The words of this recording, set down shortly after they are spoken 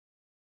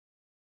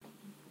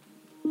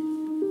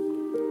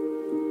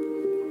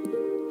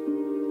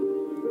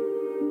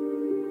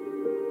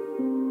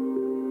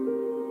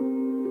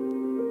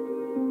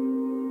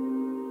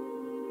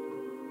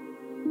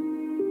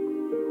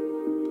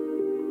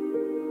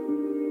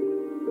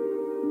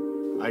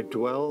I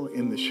dwell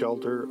in the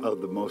shelter of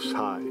the Most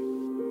High.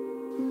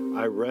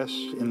 I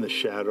rest in the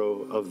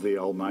shadow of the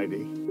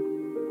Almighty.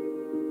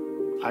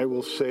 I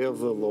will say of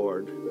the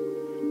Lord,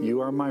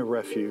 you are my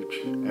refuge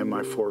and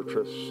my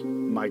fortress,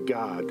 my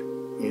God,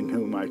 in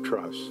whom I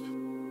trust.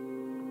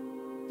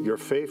 Your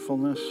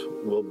faithfulness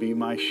will be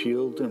my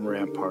shield and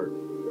rampart.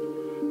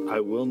 I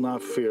will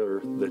not fear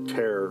the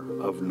terror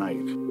of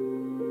night.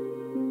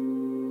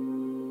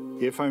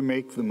 If I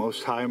make the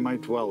Most High my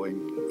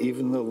dwelling,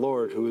 even the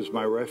Lord who is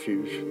my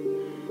refuge,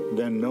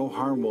 then no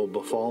harm will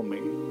befall me,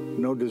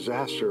 no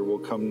disaster will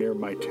come near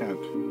my tent.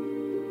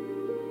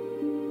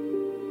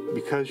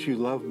 Because you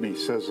love me,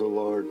 says the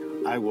Lord,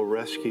 I will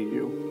rescue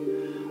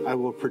you. I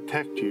will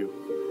protect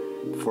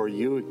you, for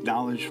you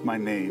acknowledge my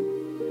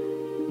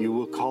name. You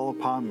will call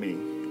upon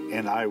me,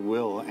 and I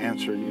will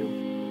answer you.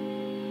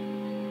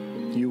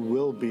 You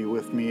will be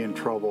with me in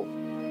trouble.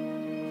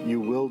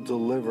 You will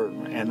deliver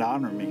and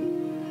honor me.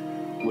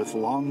 With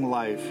long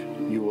life,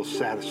 you will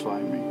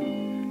satisfy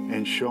me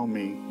and show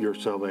me your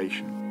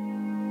salvation.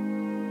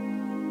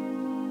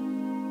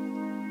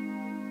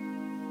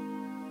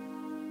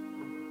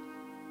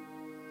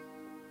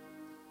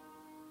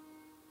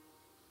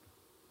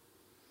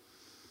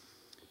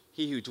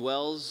 He who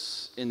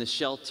dwells in the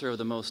shelter of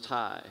the Most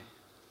High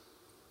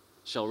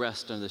shall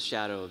rest under the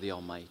shadow of the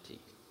Almighty.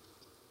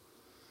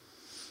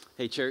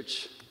 Hey,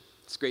 church,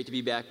 it's great to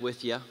be back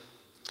with you.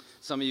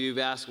 Some of you have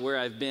asked where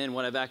I've been,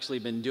 what I've actually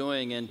been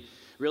doing, and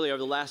really over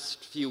the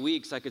last few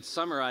weeks, I could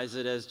summarize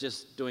it as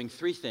just doing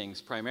three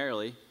things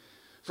primarily.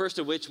 First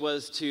of which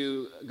was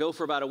to go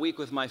for about a week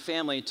with my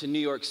family to New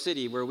York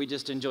City, where we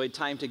just enjoyed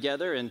time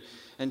together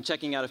and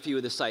checking out a few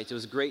of the sites. It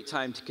was a great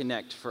time to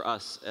connect for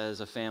us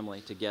as a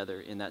family together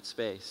in that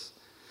space.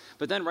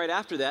 But then right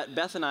after that,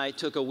 Beth and I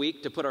took a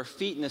week to put our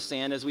feet in the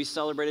sand as we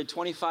celebrated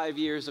 25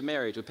 years of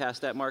marriage. We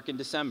passed that mark in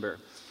December.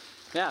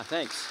 Yeah,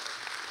 thanks.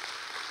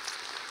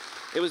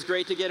 It was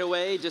great to get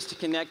away, just to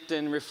connect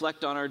and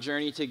reflect on our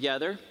journey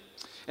together.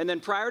 And then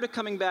prior to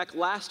coming back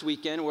last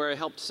weekend, where I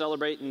helped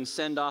celebrate and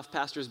send off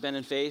Pastors Ben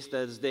and Faith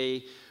as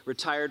they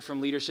retired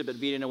from leadership at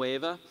Vida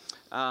Nueva,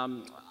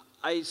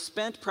 I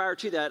spent prior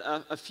to that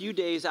a few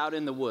days out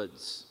in the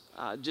woods,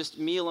 just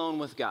me alone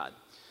with God.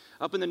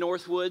 Up in the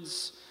North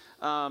Woods,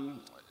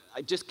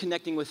 just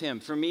connecting with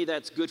Him. For me,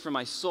 that's good for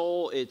my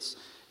soul. It's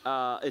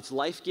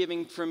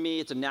life-giving for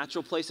me. It's a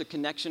natural place of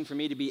connection for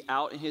me to be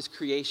out in His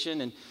creation,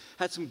 and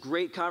had some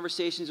great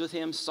conversations with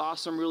Him, saw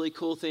some really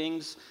cool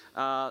things,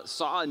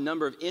 saw a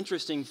number of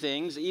interesting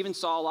things, even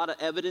saw a lot of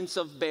evidence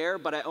of bear,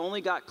 but I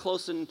only got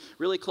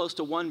really close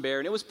to one bear,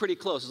 and it was pretty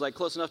close. It was like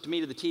close enough to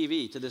me to the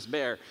TV, to this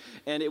bear,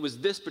 and it was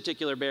this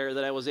particular bear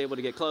that I was able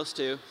to get close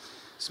to,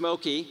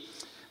 Smokey.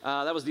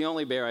 That was the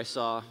only bear I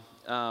saw,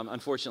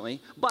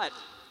 unfortunately, but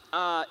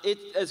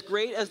as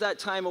great as that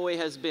time away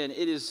has been,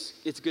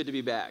 it's good to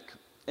be back.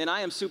 And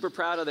I am super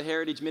proud of the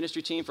Heritage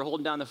Ministry team for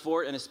holding down the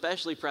fort, and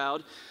especially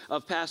proud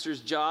of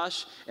Pastors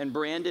Josh and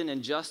Brandon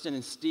and Justin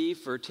and Steve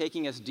for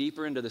taking us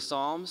deeper into the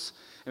Psalms.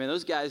 I mean,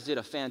 those guys did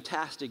a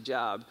fantastic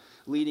job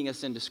leading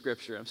us into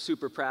Scripture. I'm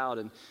super proud,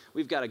 and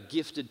we've got a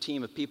gifted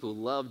team of people who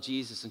love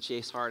Jesus and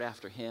chase hard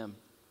after Him.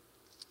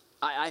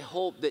 I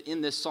hope that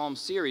in this Psalm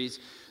series,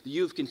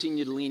 you've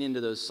continued to lean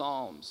into those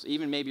Psalms,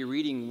 even maybe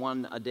reading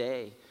one a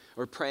day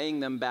or praying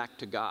them back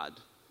to God.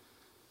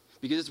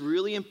 Because it's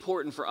really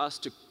important for us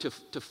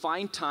to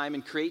find time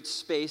and create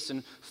space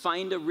and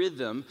find a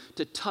rhythm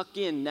to tuck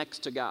in next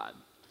to God,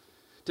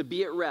 to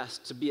be at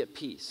rest, to be at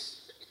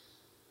peace.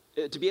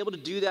 To be able to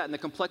do that in the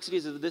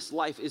complexities of this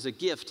life is a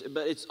gift,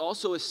 but it's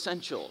also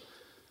essential.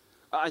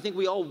 I think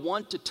we all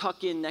want to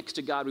tuck in next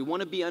to God. We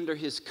want to be under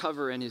His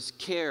cover and His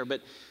care,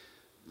 but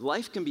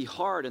life can be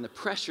hard, and the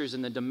pressures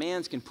and the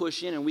demands can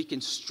push in, and we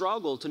can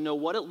struggle to know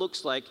what it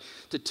looks like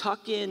to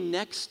tuck in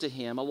next to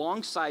Him,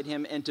 alongside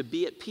Him, and to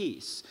be at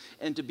peace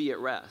and to be at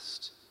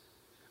rest.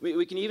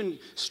 We can even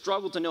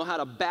struggle to know how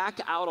to back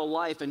out of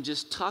life and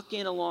just tuck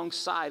in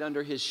alongside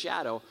under His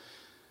shadow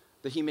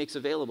that He makes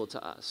available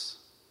to us.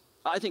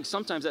 I think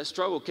sometimes that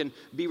struggle can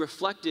be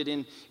reflected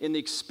in the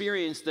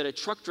experience that a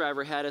truck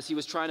driver had as he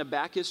was trying to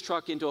back his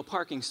truck into a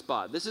parking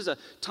spot. This is a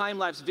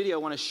time-lapse video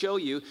I want to show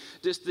you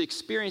just the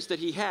experience that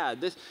he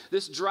had.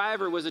 This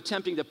driver was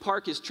attempting to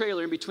park his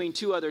trailer in between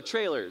two other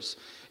trailers.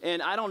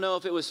 And I don't know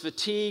if it was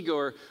fatigue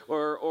or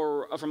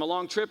from a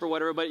long trip or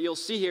whatever, but you'll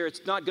see here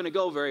it's not going to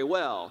go very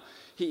well.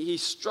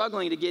 He's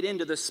struggling to get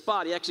into the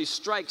spot. He actually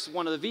strikes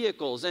one of the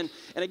vehicles. And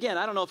again,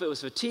 I don't know if it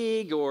was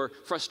fatigue or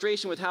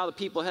frustration with how the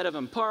people ahead of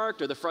him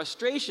parked, or the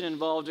frustration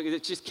involved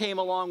that just came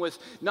along with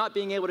not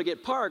being able to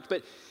get parked.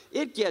 But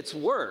it gets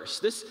worse.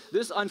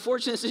 This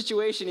unfortunate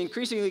situation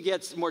increasingly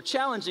gets more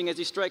challenging as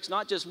he strikes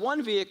not just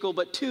one vehicle,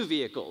 but two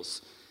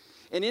vehicles.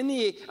 And in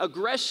the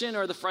aggression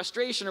or the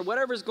frustration or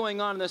whatever's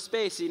going on in the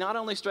space, he not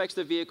only strikes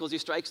the vehicles, he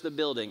strikes the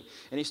building.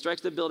 And he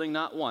strikes the building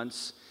not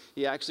once,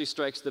 he actually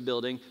strikes the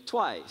building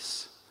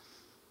twice.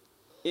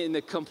 In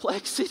the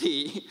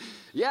complexity,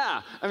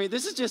 yeah, I mean,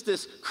 this is just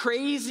this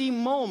crazy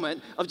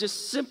moment of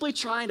just simply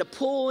trying to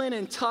pull in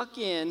and tuck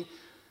in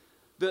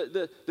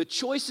the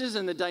choices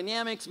and the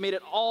dynamics made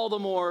it all the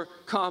more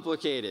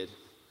complicated.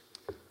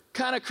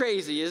 Kind of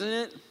crazy, isn't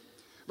it?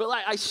 But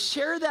I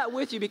share that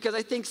with you because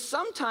I think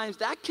sometimes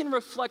that can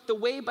reflect the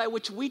way by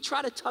which we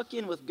try to tuck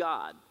in with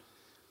God.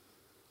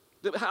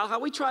 How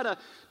we try to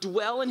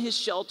dwell in his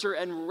shelter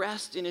and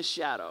rest in his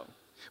shadow.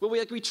 Well,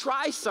 we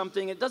try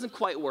something, it doesn't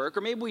quite work,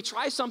 or maybe we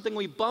try something,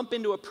 we bump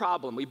into a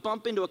problem, we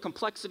bump into a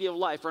complexity of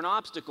life or an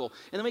obstacle,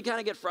 and then we kind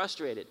of get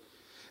frustrated.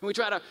 And we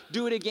try to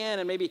do it again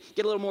and maybe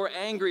get a little more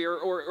angry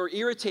or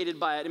irritated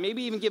by it, and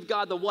maybe even give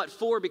God the what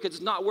for because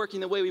it's not working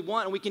the way we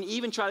want, and we can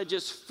even try to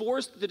just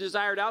force the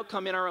desired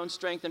outcome in our own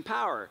strength and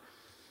power.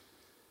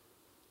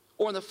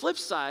 Or on the flip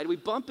side, we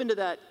bump into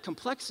that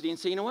complexity and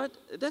say, you know what,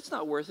 that's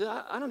not worth it.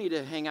 I don't need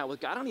to hang out with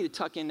God. I don't need to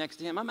tuck in next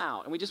to him. I'm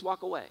out. And we just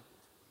walk away.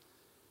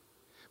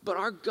 But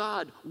our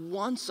God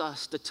wants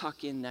us to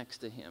tuck in next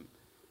to him.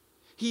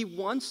 He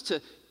wants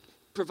to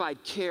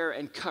provide care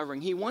and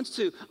covering. He wants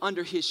to,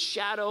 under his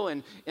shadow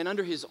and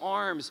under his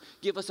arms,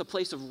 give us a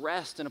place of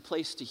rest and a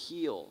place to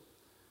heal.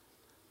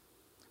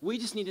 We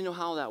just need to know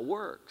how that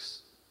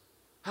works,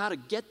 how to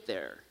get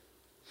there.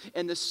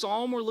 And the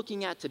psalm we're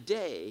looking at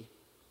today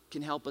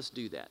can help us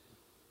do that.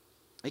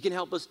 It can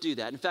help us do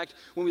that. In fact,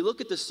 when we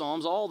look at the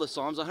Psalms, all the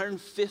Psalms,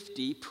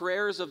 150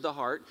 prayers of the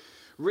heart,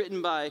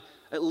 written by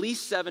at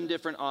least 7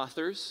 different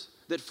authors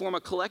that form a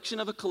collection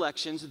of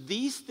collections,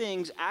 these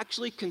things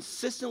actually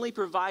consistently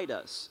provide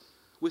us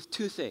with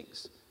 2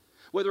 things.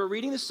 Whether we're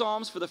reading the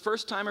Psalms for the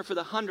first time or for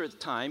the 100th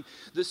time,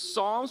 the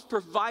Psalms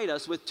provide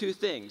us with 2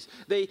 things.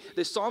 The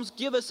Psalms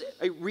give us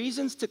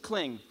reasons to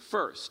cling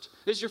first.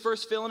 This is your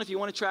first fill-in if you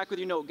want to track with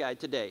your note guide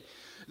today.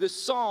 The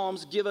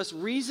Psalms give us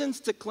reasons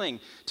to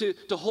cling, to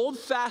hold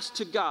fast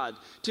to God,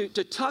 to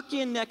tuck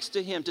in next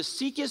to him, to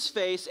seek his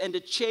face, and to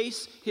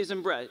chase his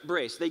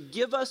embrace. They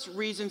give us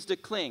reasons to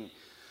cling,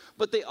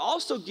 but they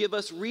also give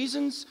us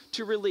reasons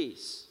to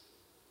release.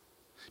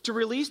 To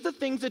release the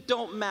things that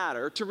don't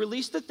matter, to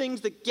release the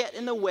things that get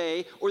in the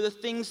way, or the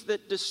things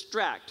that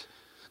distract.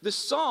 The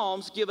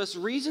Psalms give us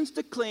reasons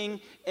to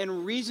cling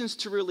and reasons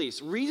to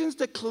release. Reasons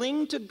to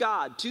cling to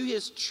God, to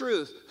his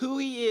truth, who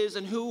he is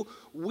and who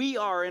we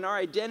are in our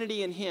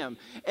identity in him.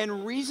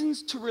 And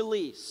reasons to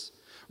release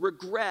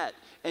regret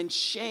and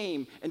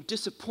shame and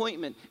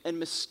disappointment and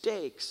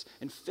mistakes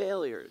and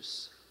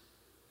failures.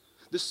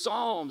 The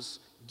Psalms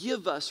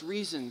give us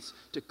reasons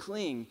to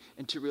cling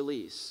and to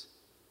release.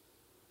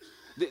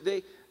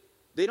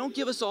 They don't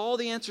give us all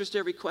the answers to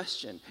every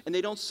question, and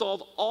they don't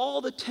solve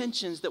all the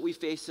tensions that we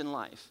face in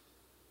life.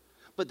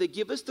 But they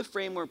give us the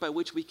framework by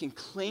which we can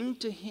cling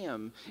to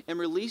him and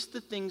release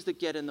the things that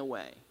get in the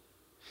way,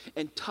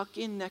 and tuck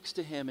in next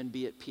to him and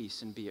be at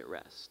peace and be at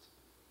rest.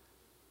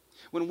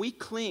 When we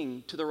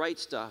cling to the right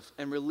stuff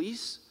and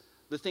release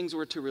the things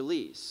we're to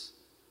release,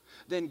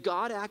 then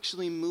God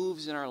actually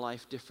moves in our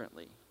life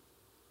differently.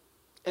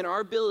 And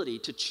our ability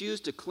to choose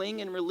to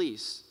cling and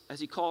release, as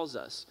he calls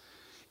us,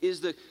 is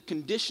the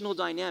conditional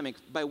dynamic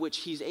by which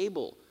he's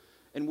able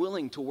and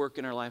willing to work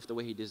in our life the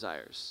way he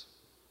desires.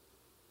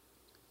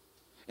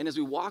 And as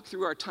we walk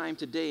through our time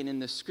today and in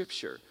this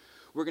scripture,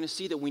 we're going to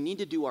see that we need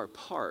to do our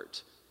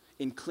part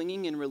in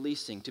clinging and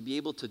releasing to be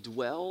able to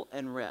dwell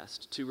and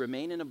rest, to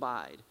remain and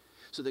abide,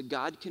 so that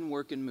God can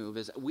work and move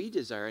as we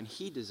desire and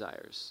he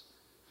desires.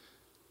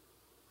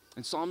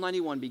 And Psalm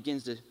 91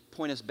 begins to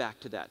point us back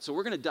to that. So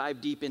we're going to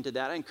dive deep into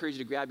that. I encourage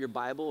you to grab your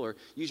Bible or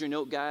use your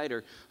note guide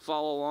or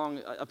follow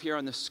along up here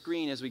on the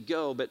screen as we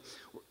go. But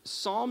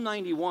Psalm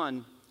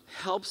 91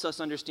 helps us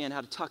understand how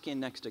to tuck in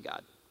next to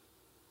God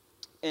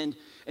and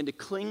to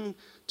cling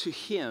to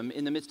him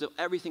in the midst of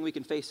everything we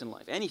can face in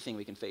life, anything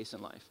we can face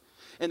in life.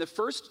 And the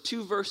first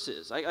 2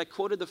 verses, I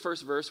quoted the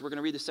first verse. We're going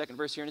to read the second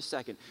verse here in a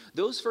second.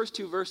 Those first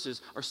 2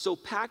 verses are so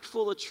packed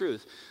full of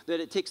truth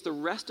that it takes the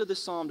rest of the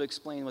psalm to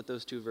explain what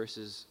those 2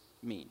 verses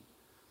mean.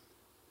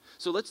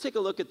 So let's take a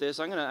look at this.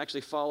 I'm going to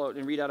actually follow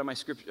and read out of my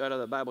scripture, out of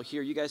the Bible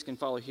here. You guys can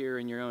follow here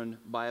in your own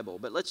Bible.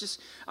 But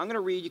I'm going to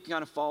read. You can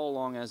kind of follow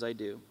along as I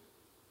do.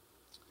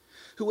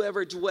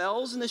 Whoever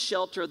dwells in the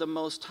shelter of the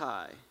Most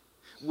High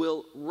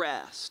will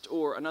rest,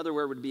 or another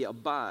word would be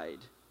abide,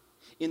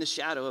 in the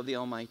shadow of the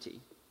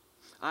Almighty.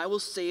 I will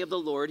say of the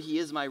Lord, he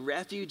is my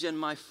refuge and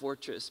my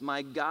fortress,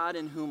 my God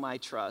in whom I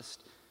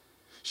trust.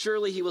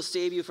 Surely he will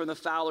save you from the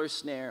fowler's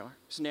snare.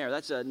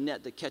 That's a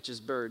net that catches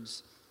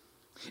birds.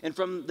 And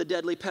from the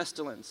deadly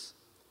pestilence.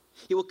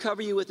 He will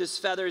cover you with his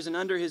feathers, and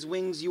under his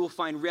wings you will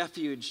find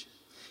refuge.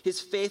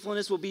 His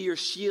faithfulness will be your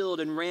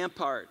shield and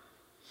rampart.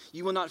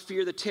 You will not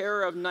fear the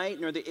terror of night,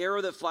 nor the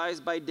arrow that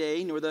flies by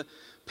day, nor the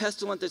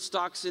pestilence that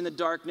stalks in the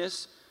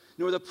darkness,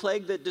 nor the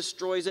plague that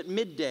destroys at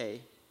midday.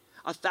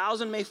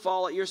 1,000 may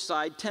fall at your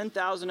side,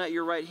 10,000 at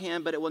your right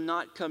hand, but it will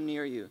not come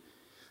near you.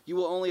 You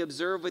will only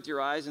observe with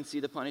your eyes and see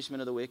the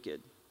punishment of the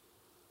wicked.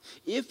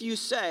 If you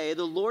say,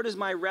 the Lord is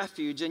my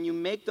refuge, and you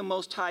make the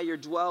Most High your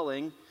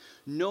dwelling,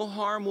 no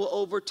harm will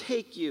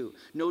overtake you,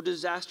 no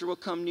disaster will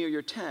come near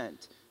your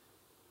tent.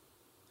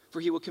 For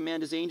he will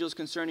command his angels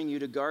concerning you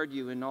to guard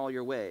you in all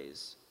your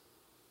ways.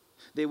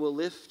 They will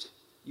lift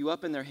you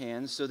up in their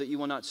hands so that you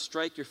will not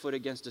strike your foot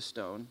against a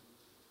stone.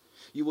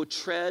 You will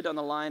tread on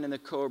the lion and the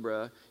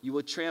cobra. You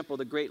will trample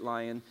the great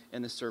lion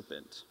and the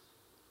serpent.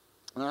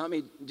 Now, let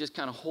me just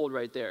kind of hold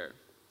right there.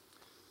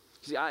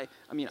 See, I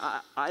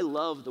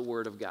love the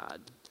Word of God.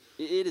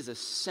 It is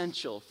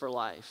essential for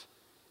life.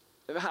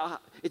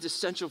 It's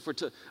essential for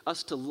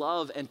us to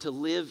love and to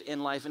live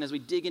in life. And as we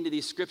dig into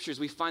these scriptures,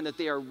 we find that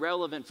they are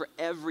relevant for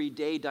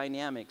everyday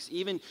dynamics.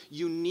 Even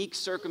unique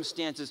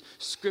circumstances,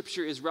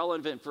 Scripture is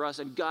relevant for us.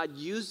 And God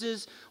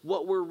uses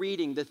what we're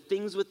reading, the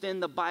things within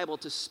the Bible,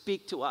 to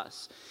speak to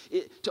us,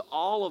 to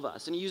all of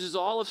us. And He uses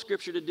all of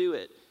Scripture to do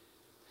it.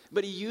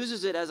 But He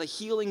uses it as a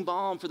healing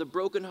balm for the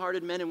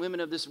brokenhearted men and women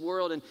of this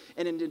world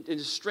and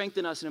to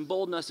strengthen us and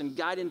embolden us and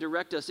guide and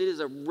direct us. It is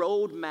a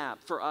roadmap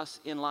for us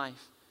in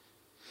life.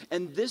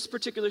 And this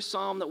particular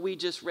psalm that we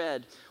just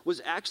read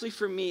was actually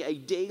for me a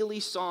daily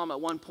psalm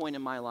at one point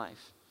in my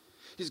life.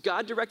 Because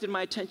God directed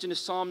my attention to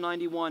Psalm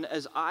 91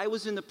 as I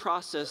was in the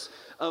process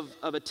of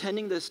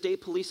attending the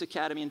State Police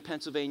Academy in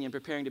Pennsylvania and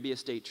preparing to be a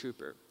state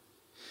trooper.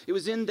 It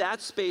was in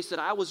that space that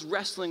I was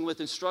wrestling with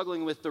and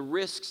struggling with the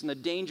risks and the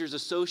dangers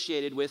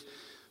associated with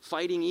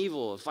fighting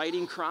evil,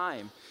 fighting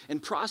crime,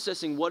 and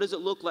processing what does it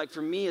look like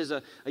for me as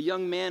a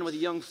young man with a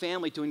young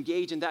family to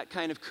engage in that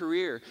kind of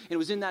career. And it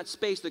was in that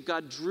space that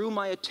God drew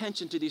my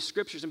attention to these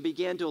scriptures and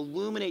began to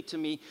illuminate to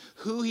me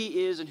who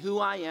He is and who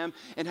I am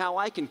and how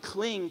I can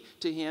cling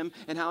to Him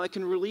and how I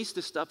can release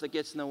the stuff that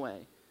gets in the way.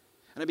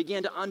 And I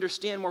began to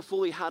understand more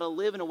fully how to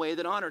live in a way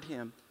that honored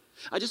Him.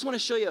 I just want to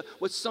show you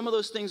what some of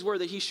those things were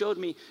that He showed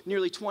me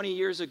nearly 20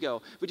 years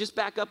ago. If we just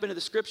back up into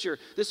the scripture,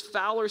 this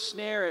fowler's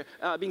snare,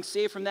 being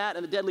saved from that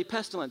and the deadly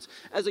pestilence.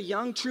 As a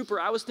young trooper,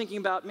 I was thinking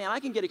about, man,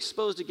 I can get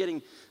exposed to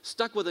getting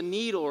stuck with a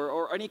needle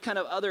or any kind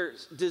of other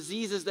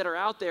diseases that are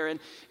out there. And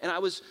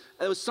it was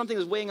something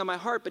that was weighing on my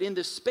heart. But in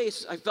this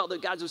space, I felt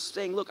that God was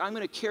saying, look, I'm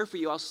going to care for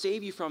you. I'll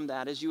save you from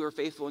that as you are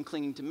faithful and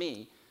clinging to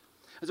me.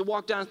 As I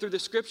walk down through the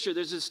scripture,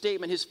 there's a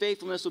statement, His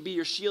faithfulness will be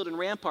your shield and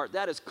rampart.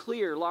 That is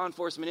clear law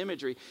enforcement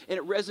imagery, and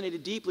it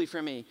resonated deeply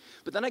for me.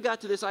 But then I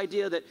got to this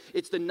idea that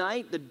it's the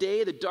night, the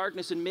day, the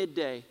darkness, and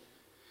midday.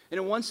 And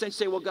in one sense,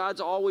 say, well,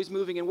 God's always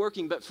moving and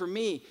working. But for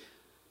me,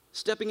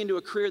 stepping into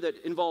a career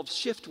that involves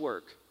shift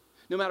work,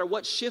 no matter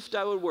what shift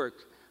I would work,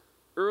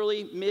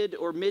 early, mid,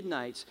 or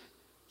midnights,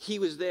 He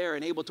was there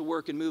and able to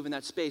work and move in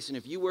that space. And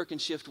if you work in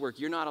shift work,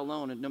 you're not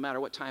alone, and no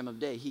matter what time of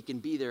day, He can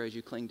be there as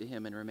you cling to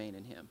Him and remain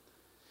in Him.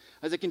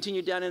 As I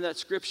continue down in that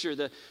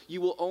scripture,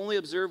 you will only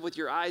observe with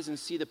your eyes and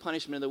see the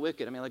punishment of the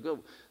wicked. I mean,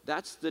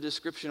 that's the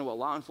description of what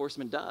law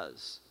enforcement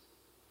does.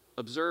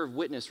 Observe,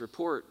 witness,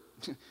 report,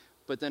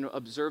 but then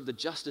observe the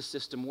justice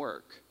system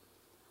work.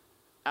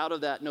 Out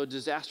of that, no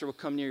disaster will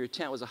come near your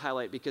tent was a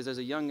highlight, because as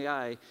a young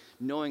guy,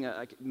 knowing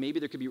maybe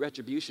there could be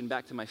retribution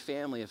back to my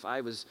family if I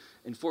was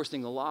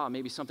enforcing the law,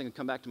 maybe something would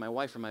come back to my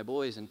wife or my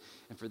boys, and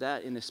for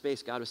that, in this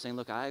space, God was saying,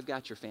 look, I've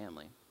got your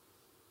family.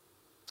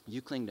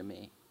 You cling to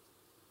me.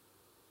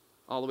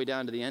 All the way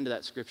down to the end of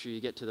that scripture, you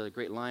get to the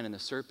great lion and the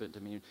serpent. I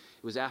mean,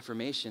 it was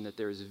affirmation that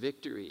there is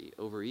victory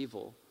over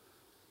evil,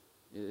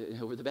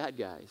 over the bad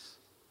guys.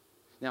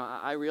 Now,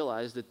 I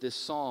realize that this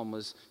psalm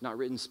was not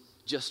written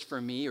just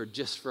for me or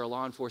just for a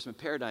law enforcement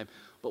paradigm,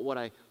 but what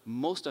I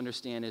most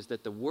understand is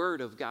that the Word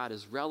of God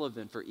is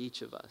relevant for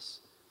each of us.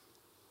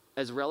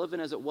 As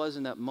relevant as it was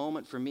in that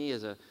moment for me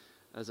as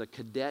a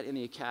cadet in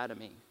the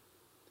academy,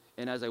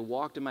 and as I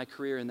walked in my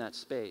career in that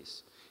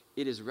space,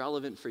 it is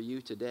relevant for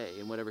you today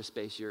in whatever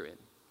space you're in.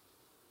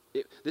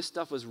 This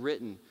stuff was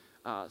written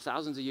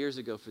thousands of years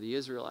ago for the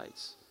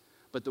Israelites,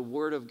 but the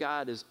Word of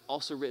God is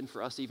also written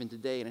for us even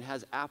today, and it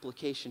has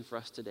application for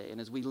us today. And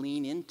as we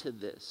lean into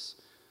this,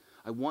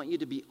 I want you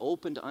to be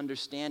open to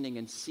understanding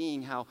and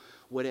seeing how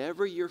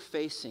whatever you're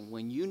facing,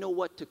 when you know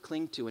what to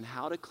cling to and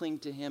how to cling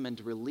to Him and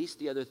to release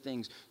the other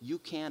things, you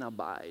can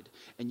abide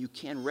and you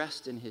can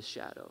rest in His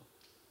shadow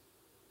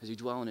as you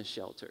dwell in His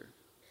shelter.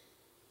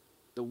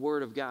 The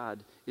Word of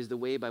God is the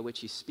way by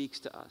which He speaks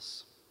to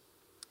us.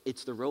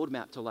 It's the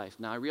roadmap to life.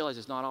 Now, I realize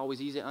it's not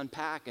always easy to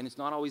unpack, and it's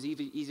not always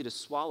easy to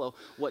swallow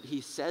what He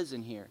says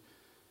in here.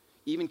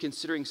 Even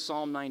considering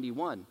Psalm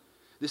 91,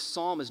 this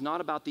psalm is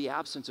not about the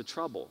absence of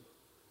trouble.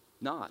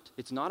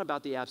 It's not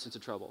about the absence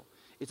of trouble.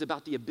 It's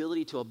about the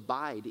ability to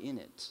abide in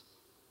it.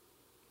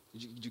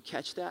 Did you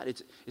catch that?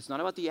 It's not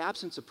about the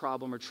absence of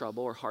problem or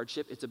trouble or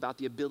hardship. It's about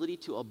the ability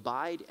to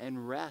abide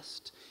and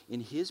rest in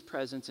His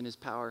presence and His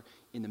power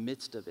in the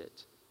midst of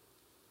it.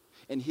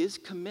 And His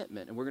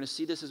commitment, and we're going to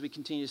see this as we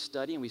continue to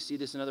study, and we see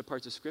this in other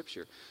parts of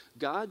Scripture.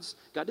 God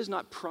does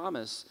not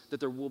promise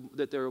that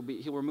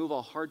He'll remove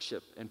all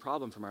hardship and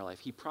problem from our life.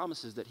 He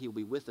promises that He will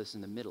be with us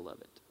in the middle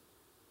of it,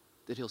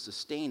 that He'll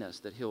sustain us,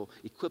 that He'll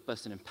equip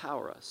us and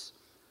empower us.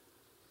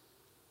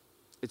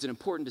 It's an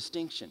important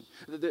distinction.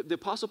 The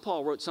Apostle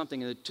Paul wrote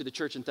something to the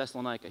church in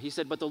Thessalonica. He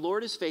said, but the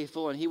Lord is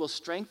faithful, and He will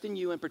strengthen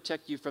you and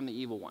protect you from the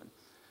evil one.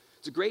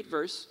 It's a great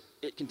verse.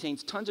 It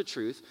contains tons of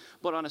truth.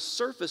 But on a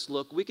surface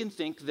look, we can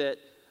think that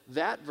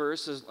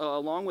verse,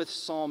 along with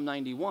Psalm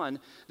 91,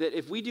 that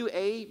if we do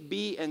A,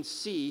 B, and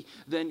C,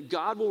 then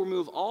God will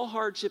remove all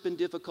hardship and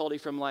difficulty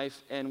from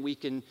life, and we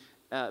can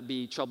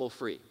be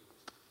trouble-free.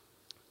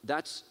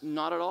 That's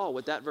not at all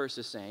what that verse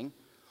is saying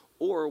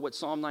or what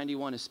Psalm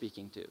 91 is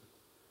speaking to.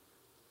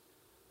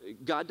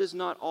 God does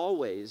not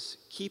always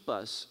keep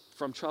us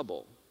from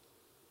trouble,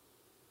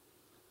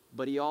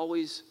 but he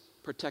always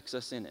protects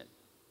us in it.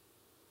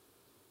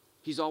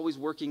 He's always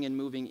working and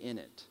moving in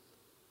it.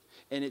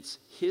 And it's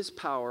his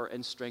power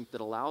and strength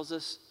that allows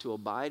us to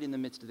abide in the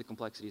midst of the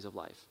complexities of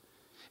life.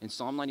 And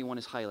Psalm 91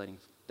 is highlighting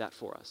that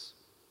for us.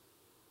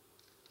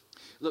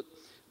 Look,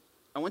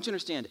 I want you to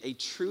understand, a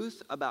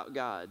truth about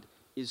God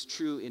is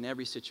true in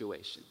every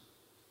situation.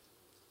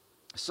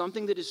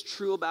 Something that is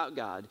true about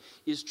God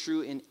is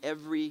true in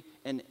every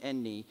and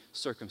any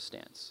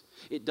circumstance.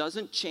 It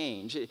doesn't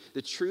change.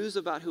 The truths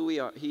about who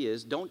he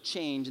is don't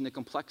change in the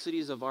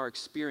complexities of our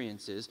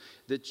experiences.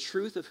 The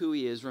truth of who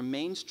he is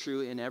remains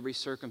true in every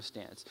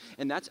circumstance.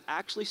 And that's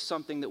actually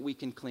something that we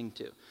can cling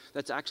to.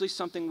 That's actually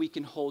something we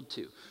can hold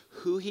to.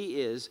 Who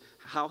he is,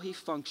 how he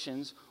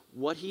functions,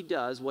 what he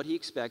does, what he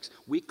expects.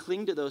 We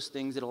cling to those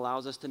things that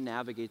allows us to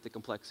navigate the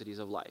complexities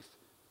of life.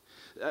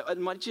 I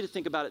want you to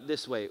think about it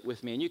this way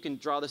with me, and you can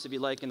draw this if you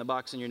like in the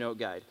box in your note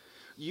guide.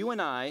 You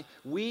and I,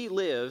 we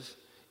live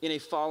in a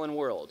fallen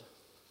world.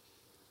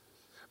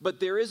 But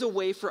there is a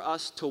way for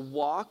us to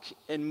walk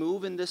and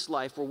move in this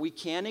life where we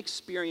can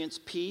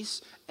experience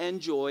peace and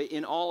joy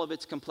in all of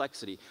its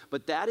complexity.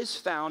 But that is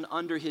found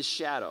under his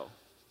shadow.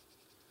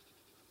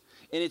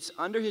 And it's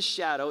under his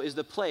shadow is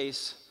the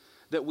place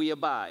that we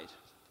abide.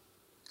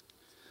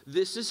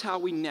 This is how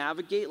we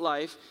navigate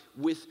life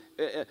with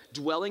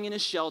dwelling in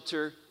his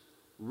shelter,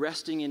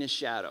 resting in his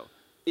shadow.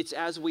 It's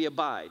as we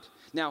abide.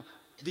 Now,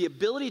 the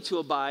ability to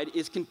abide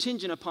is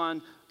contingent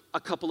upon a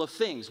couple of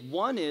things.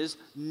 One is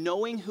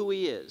knowing who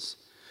he is.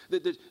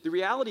 The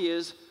reality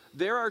is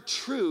there are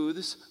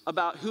truths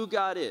about who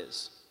God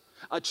is.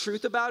 A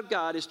truth about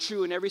God is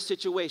true in every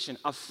situation.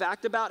 A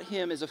fact about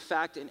him is a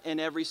fact in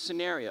every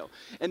scenario.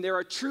 And there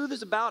are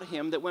truths about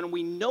him that when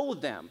we know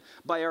them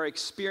by our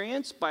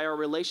experience, by our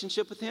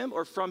relationship with him,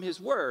 or from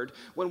his word,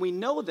 when we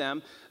know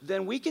them,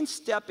 then we can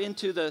step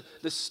into the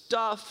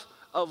stuff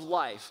of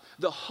life,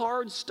 the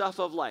hard stuff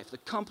of life, the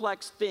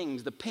complex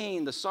things, the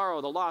pain, the sorrow,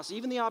 the loss,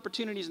 even the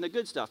opportunities and the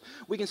good stuff.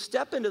 We can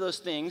step into those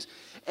things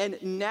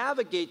and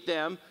navigate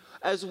them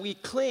as we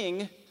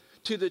cling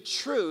to the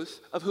truth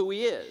of who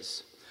he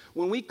is.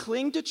 When we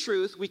cling to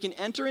truth, we can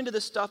enter into the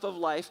stuff of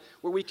life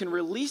where we can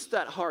release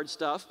that hard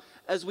stuff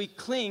as we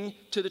cling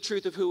to the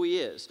truth of who he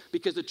is.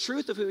 Because the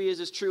truth of who he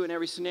is true in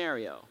every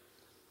scenario.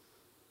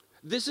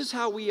 This is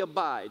how we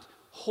abide,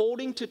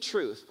 holding to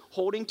truth,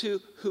 holding to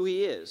who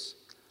he is.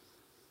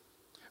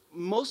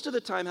 Most of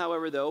the time,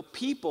 however, though,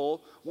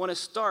 people want to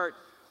start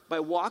by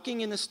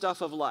walking in the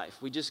stuff of life.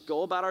 We just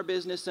go about our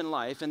business in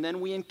life, and then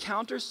we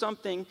encounter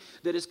something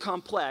that is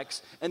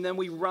complex, and then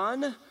we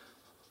run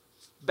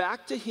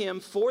back to him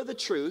for the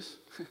truth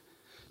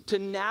to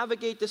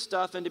navigate the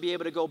stuff and to be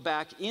able to go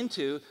back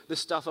into the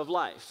stuff of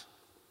life.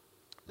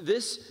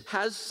 This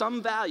has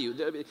some value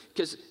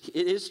because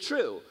it is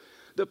true.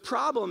 The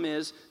problem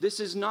is this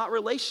is not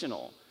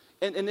relational,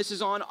 and this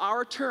is on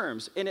our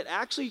terms, and it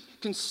actually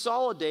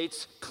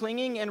consolidates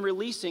clinging and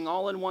releasing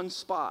all in one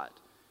spot.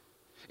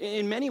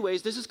 In many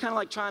ways, this is kind of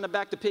like trying to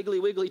back the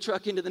Piggly Wiggly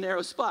truck into the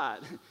narrow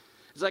spot.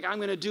 It's like I'm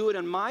going to do it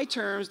on my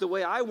terms, the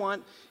way I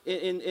want,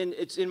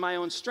 it's in my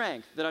own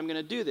strength that I'm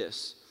going to do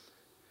this.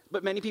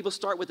 But many people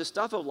start with the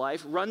stuff of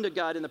life, run to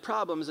God in the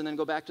problems, and then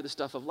go back to the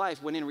stuff of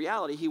life, when in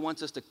reality, he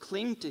wants us to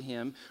cling to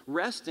him,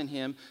 rest in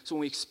him, so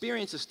when we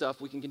experience the stuff,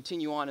 we can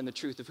continue on in the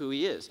truth of who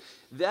he is.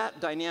 That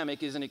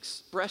dynamic is an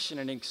expression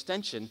and an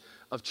extension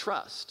of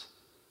trust.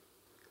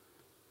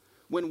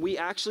 When we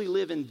actually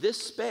live in this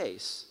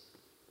space,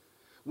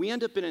 we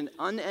end up in an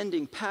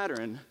unending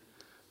pattern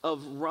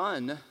of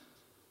run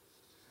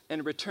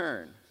and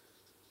return.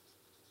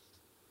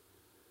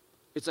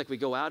 It's like we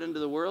go out into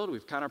the world,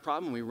 we've found our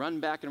problem, we run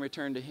back and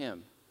return to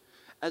him.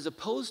 As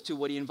opposed to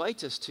what he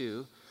invites us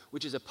to,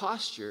 which is a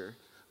posture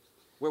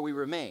where we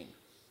remain.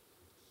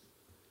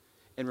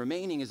 And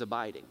remaining is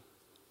abiding.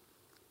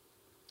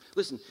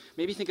 Listen,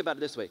 maybe think about it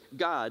this way.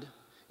 God,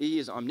 he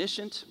is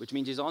omniscient, which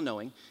means he's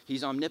all-knowing.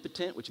 He's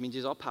omnipotent, which means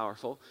he's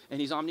all-powerful.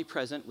 And he's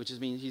omnipresent, which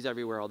means he's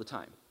everywhere all the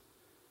time.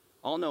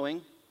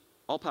 All-knowing,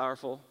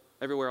 all-powerful,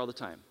 everywhere all the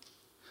time.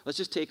 Let's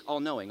just take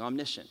all-knowing,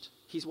 omniscient.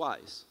 He's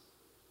wise.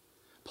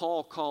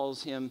 Paul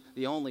calls him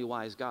the only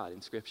wise God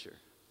in Scripture.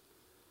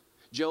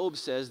 Job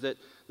says that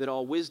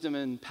all wisdom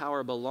and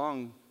power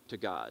belong to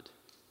God.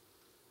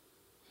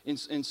 In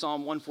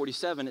Psalm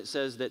 147, it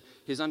says that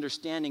his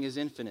understanding is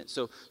infinite.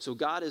 So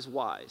God is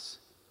wise.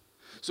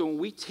 So when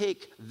we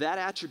take that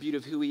attribute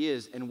of who he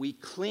is and we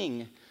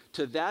cling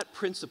to that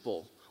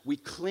principle, we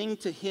cling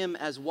to him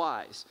as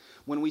wise.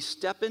 When we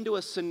step into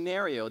a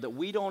scenario that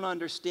we don't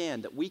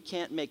understand, that we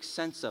can't make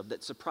sense of,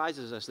 that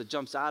surprises us, that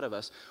jumps out of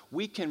us,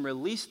 we can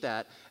release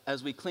that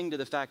as we cling to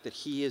the fact that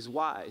he is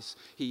wise.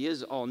 He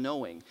is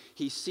all-knowing.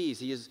 He sees.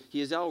 He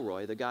is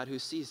Elroy, the God who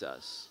sees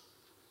us,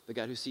 the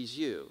God who sees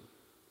you.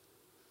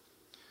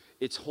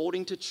 It's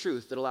holding to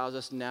truth that allows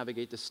us to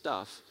navigate the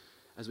stuff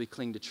as we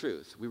cling to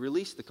truth. We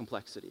release the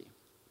complexity.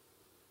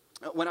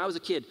 When I was a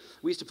kid,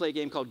 we used to play a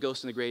game called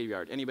Ghost in the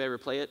Graveyard. Anybody ever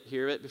play it,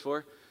 hear it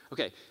before?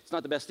 Okay, it's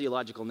not the best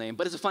theological name,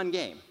 but it's a fun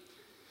game.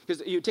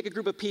 Because you take a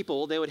group of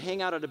people, they would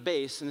hang out at a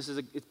base, and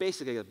it's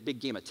basically a big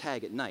game of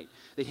tag at night.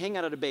 They'd hang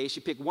out at a base,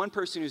 you pick one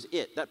person who's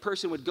it. That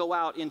person would go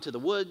out into the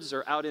woods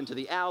or out into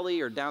the alley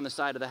or down the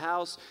side of the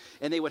house,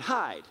 and they would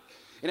hide.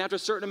 And after a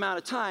certain amount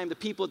of time, the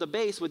people at the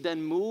base would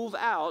then move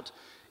out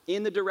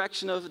in the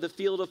direction of the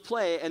field of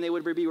play, and they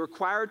would be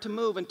required to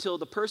move until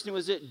the person who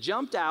was it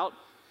jumped out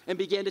and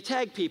began to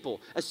tag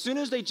people. As soon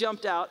as they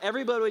jumped out,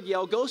 everybody would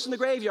yell, "Ghost in the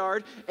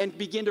graveyard," and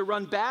begin to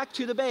run back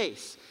to the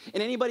base.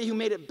 And anybody who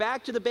made it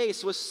back to the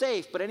base was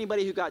safe, but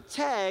anybody who got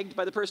tagged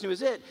by the person who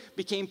was it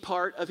became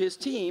part of his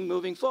team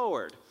moving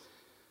forward.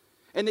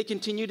 And they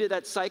continued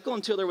that cycle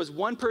until there was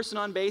one person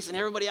on base and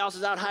everybody else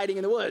is out hiding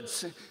in the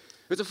woods. It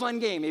was a fun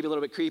game, maybe a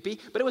little bit creepy,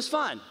 but it was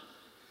fun.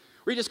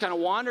 We just kind of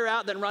wander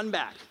out, then run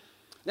back.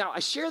 Now,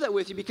 I share that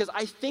with you because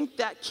I think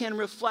that can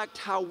reflect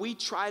how we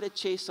try to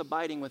chase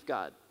abiding with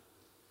God.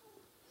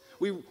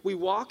 We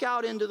walk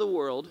out into the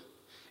world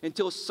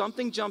until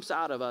something jumps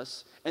out of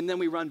us, and then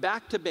we run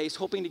back to base,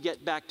 hoping to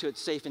get back to it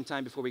safe in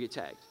time before we get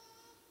tagged.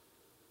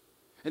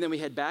 And then we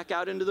head back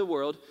out into the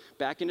world,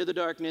 back into the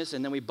darkness,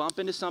 and then we bump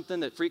into something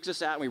that freaks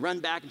us out, and we run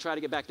back and try to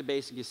get back to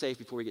base and get safe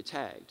before we get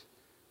tagged.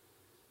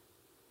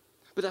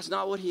 But that's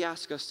not what he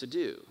asks us to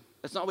do.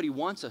 That's not what he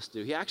wants us to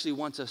do. He actually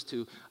wants us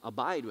to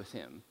abide with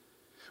him,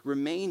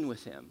 remain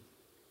with him,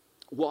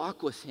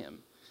 walk with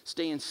him,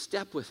 stay in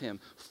step with him,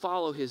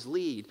 follow his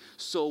lead,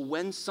 so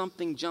when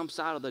something jumps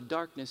out of the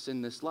darkness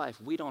in this life,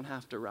 we don't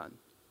have to run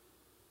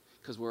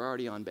because we're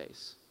already on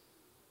base.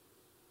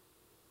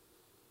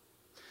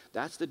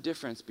 That's the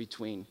difference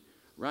between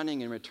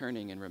running and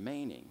returning and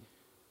remaining.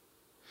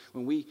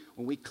 When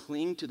we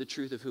cling to the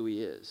truth of who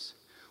he is,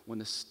 when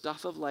the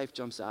stuff of life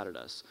jumps out at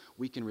us,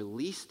 we can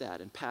release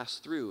that and pass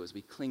through as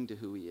we cling to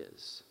who he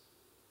is.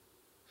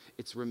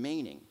 It's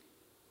remaining.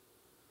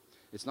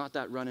 It's not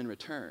that run and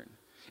return.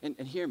 And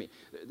hear me,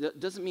 that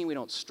doesn't mean we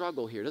don't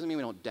struggle here. It doesn't mean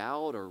we don't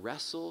doubt or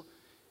wrestle.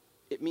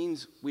 It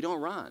means we don't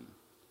run.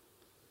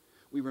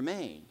 We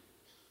remain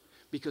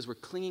because we're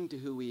clinging to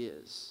who he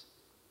is.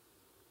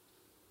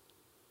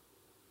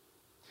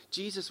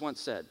 Jesus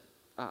once said,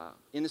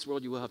 in this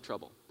world you will have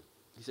trouble.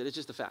 He said, it's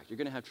just a fact. You're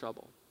going to have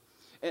trouble.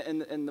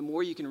 And the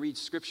more you can read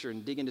Scripture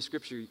and dig into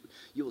Scripture,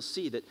 you will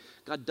see that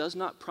God does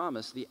not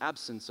promise the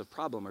absence of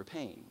problem or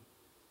pain.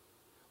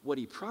 What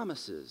he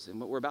promises, and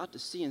what we're about to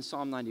see in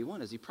Psalm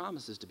 91, is he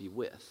promises to be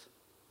with.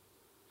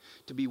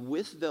 To be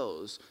with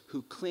those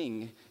who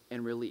cling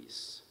and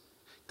release.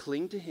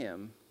 Cling to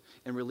him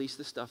and release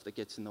the stuff that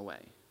gets in the way.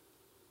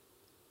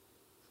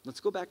 Let's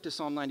go back to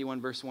Psalm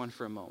 91, verse 1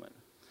 for a moment.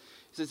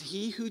 It says,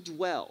 he who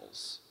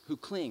dwells, who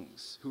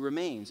clings, who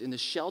remains in the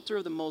shelter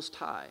of the Most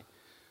High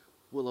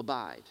will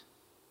abide,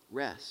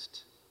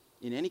 rest,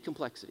 in any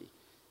complexity,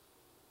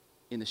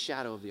 in the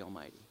shadow of the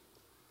Almighty.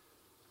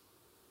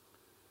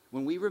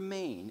 When we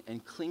remain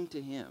and cling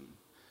to him,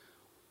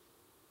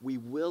 we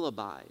will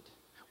abide.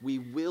 We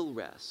will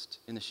rest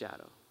in the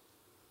shadow.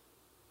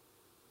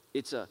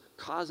 It's a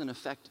cause and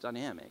effect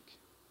dynamic.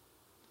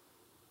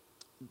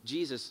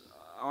 Jesus,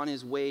 on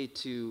his way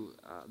to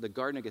the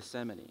Garden of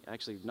Gethsemane,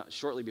 actually not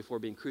shortly before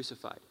being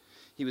crucified,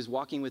 he was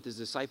walking with his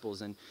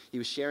disciples and he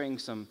was sharing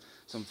some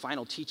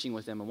final teaching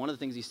with them. And one of the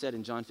things he said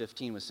in John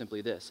 15 was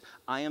simply this: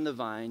 I am the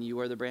vine, you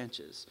are the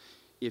branches.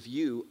 If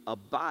you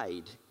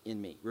abide in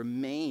me,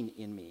 remain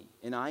in me,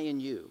 and I in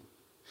you,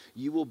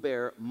 you will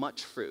bear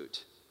much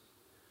fruit.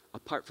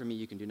 Apart from me,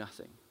 you can do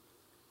nothing.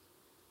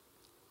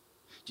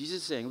 Jesus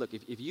is saying, look,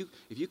 if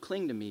you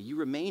cling to me, you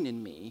remain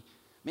in me,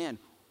 man,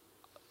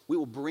 we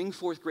will bring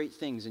forth great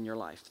things in your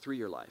life, through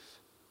your life.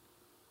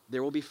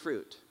 There will be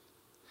fruit.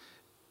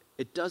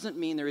 It doesn't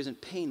mean there isn't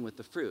pain with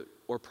the fruit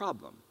or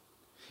problem.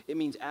 It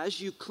means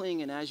as you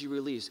cling and as you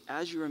release,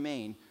 as you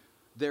remain,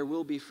 there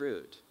will be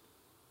fruit.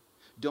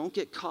 Don't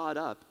get caught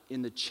up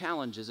in the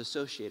challenges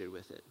associated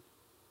with it.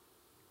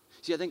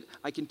 See, I think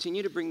I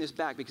continue to bring this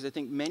back because I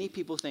think many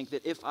people think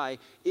that if I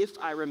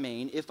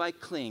remain, if I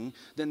cling,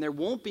 then there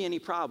won't be any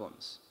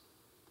problems.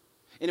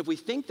 And if we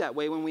think that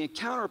way, when we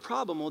encounter a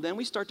problem, well, then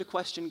we start to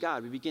question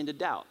God. We begin to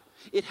doubt.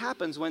 It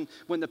happens when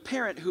the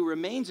parent who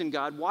remains in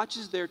God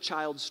watches their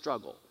child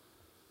struggle.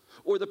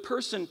 Or the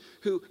person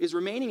who is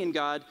remaining in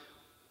God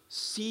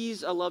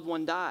sees a loved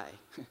one die.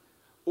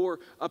 Or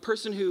a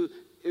person who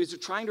is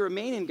trying to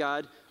remain in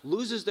God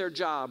loses their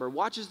job or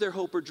watches their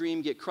hope or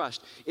dream get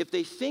crushed. If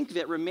they think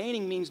that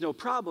remaining means no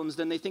problems,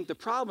 then they think the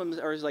problems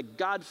are like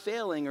God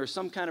failing or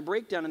some kind of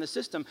breakdown in the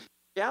system.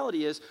 The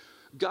reality is,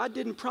 God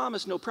didn't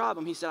promise no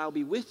problem. He said, I'll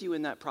be with you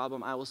in that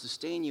problem. I will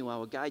sustain you. I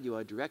will guide you. I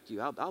will direct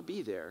you. I'll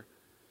be there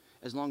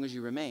as long as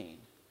you remain.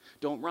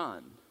 Don't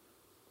run.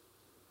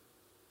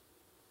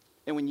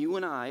 And when you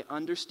and I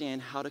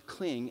understand how to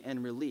cling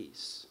and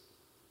release,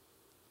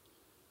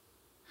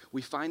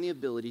 we find the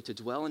ability to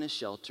dwell in his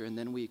shelter, and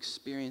then we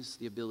experience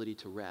the ability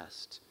to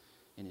rest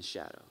in his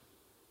shadow,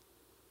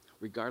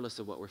 regardless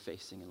of what we're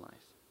facing in life.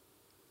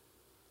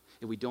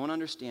 If we don't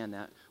understand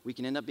that, we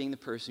can end up being the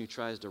person who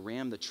tries to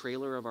ram the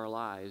trailer of our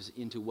lives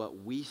into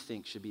what we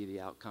think should be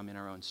the outcome in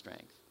our own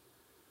strength.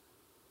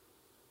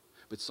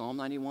 But Psalm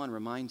 91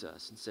 reminds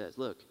us and says,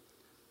 look,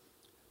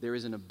 there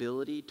is an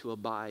ability to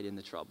abide in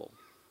the trouble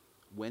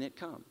when it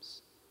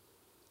comes.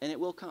 And it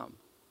will come.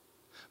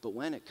 But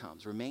when it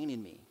comes, remain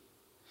in me,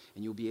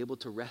 and you'll be able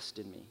to rest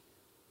in me.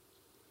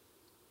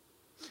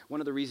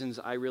 One of the reasons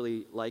I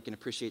really like and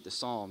appreciate the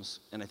Psalms,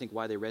 and I think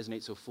why they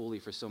resonate so fully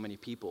for so many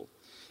people,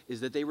 is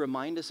that they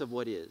remind us of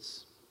what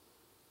is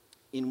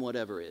in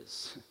whatever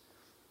is.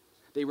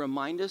 They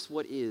remind us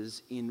what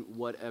is in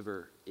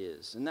whatever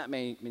is. And that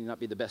may not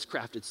be the best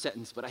crafted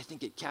sentence, but I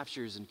think it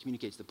captures and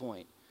communicates the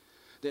point.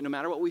 That no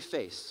matter what we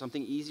face,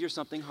 something easy or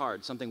something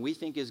hard, something we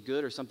think is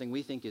good or something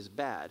we think is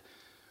bad,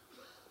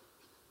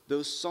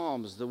 those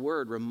Psalms, the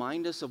Word,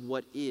 remind us of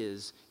what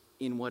is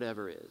in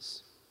whatever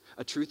is.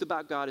 A truth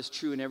about God is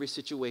true in every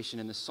situation,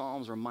 and the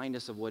Psalms remind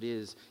us of what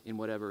is in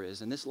whatever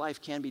is. And this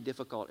life can be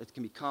difficult. It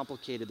can be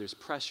complicated. There's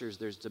pressures,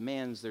 there's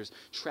demands, there's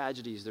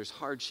tragedies, there's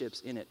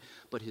hardships in it.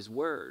 But His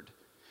Word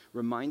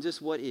reminds us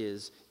what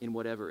is in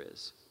whatever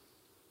is.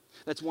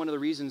 That's one of the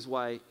reasons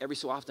why every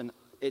so often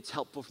it's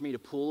helpful for me to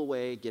pull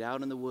away, get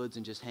out in the woods,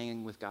 and just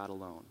hang with God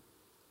alone.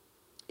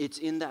 It's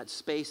in that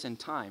space and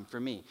time for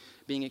me,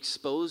 being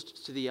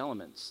exposed to the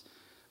elements,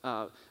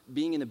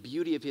 being in the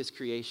beauty of His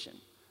creation.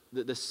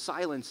 The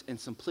silence and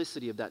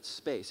simplicity of that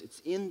space. It's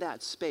in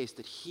that space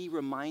that He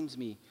reminds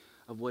me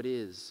of what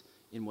is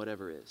in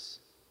whatever is.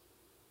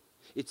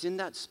 It's in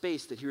that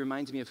space that He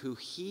reminds me of who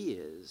He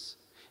is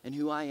and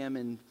who I am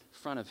in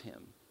front of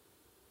Him.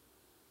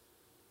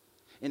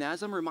 And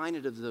as I'm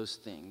reminded of those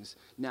things,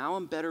 now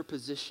I'm better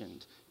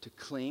positioned to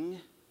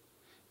cling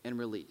and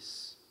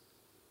release,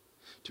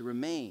 to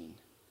remain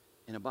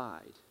and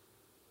abide.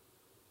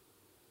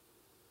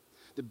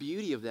 The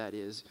beauty of that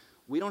is,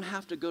 we don't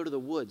have to go to the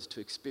woods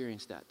to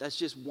experience that. That's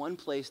just one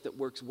place that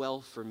works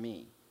well for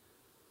me.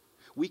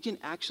 We can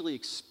actually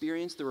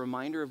experience the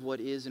reminder of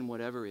what is and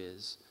whatever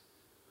is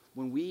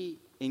when we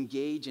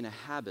engage in a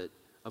habit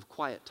of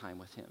quiet time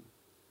with Him,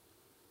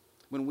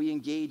 when we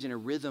engage in a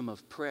rhythm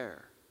of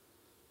prayer,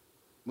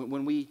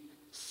 when we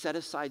set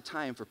aside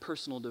time for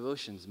personal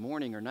devotions,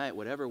 morning or night,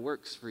 whatever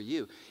works for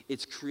you.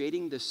 It's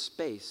creating this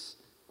space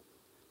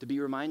to be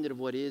reminded of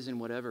what is and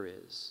whatever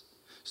is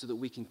so that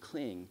we can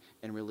cling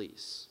and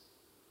release.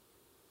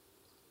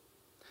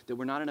 That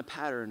we're not in a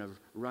pattern of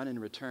run and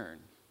return,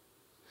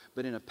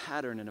 but in a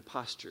pattern and a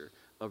posture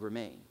of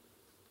remain.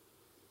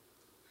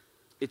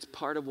 It's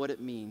part of what it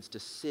means to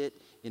sit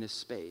in a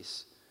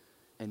space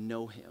and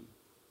know Him.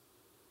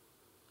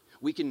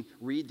 We can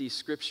read these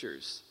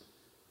scriptures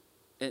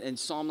and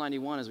Psalm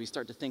 91 as we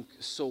start to think,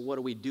 so what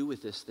do we do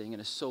with this thing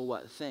and a so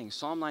what thing?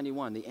 Psalm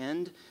 91,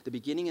 the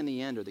beginning and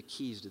the end are the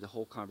keys to the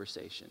whole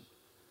conversation.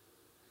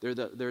 They're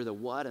the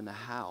what and the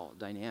how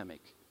dynamic.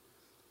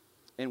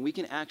 And we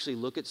can actually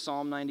look at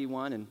Psalm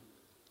 91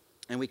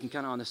 and we can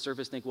kind of on the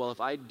surface think, well,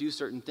 if I do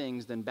certain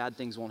things, then bad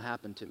things won't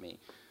happen to me.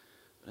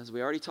 But as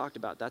we already talked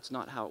about, that's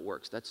not how it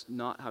works. That's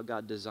not how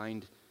God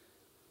designed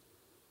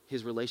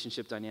His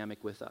relationship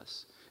dynamic with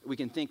us. We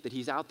can think that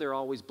He's out there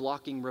always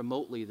blocking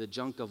remotely the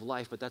junk of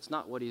life, but that's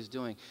not what He's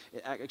doing.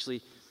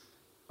 Actually,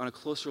 on a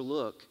closer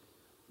look,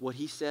 what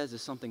He says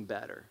is something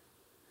better.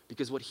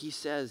 Because what He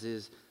says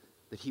is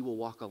that He will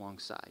walk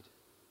alongside,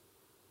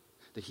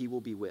 that He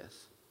will be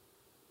with.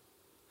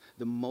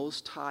 The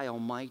Most High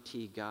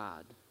Almighty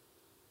God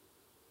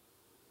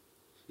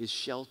is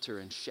shelter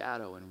and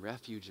shadow and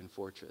refuge and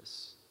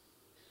fortress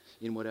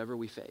in whatever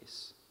we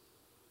face.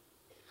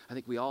 I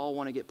think we all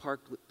want to get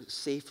parked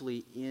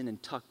safely in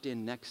and tucked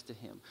in next to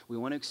Him. We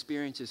want to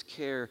experience His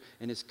care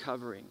and His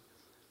covering.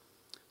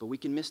 But we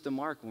can miss the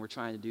mark when we're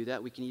trying to do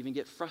that. We can even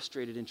get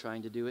frustrated in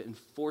trying to do it and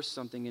force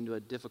something into a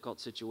difficult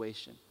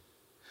situation.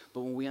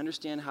 But when we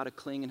understand how to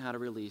cling and how to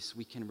release,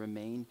 we can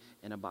remain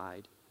and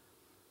abide.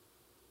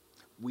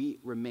 We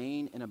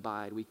remain and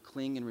abide. We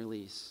cling and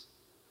release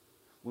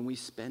when we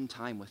spend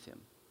time with Him.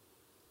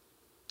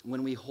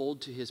 When we hold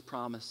to His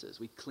promises,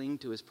 we cling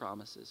to His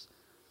promises.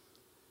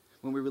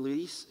 When we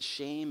release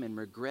shame and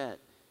regret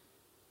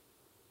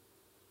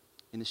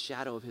in the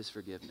shadow of His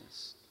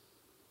forgiveness.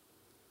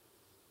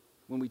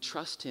 When we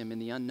trust Him in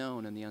the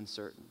unknown and the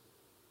uncertain,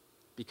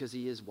 because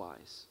He is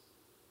wise.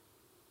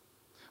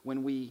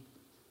 When we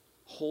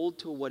hold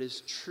to what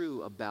is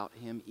true about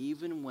Him,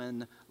 even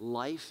when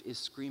life is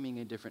screaming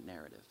a different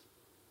narrative.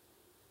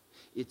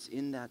 It's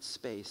in that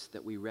space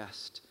that we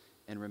rest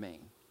and remain,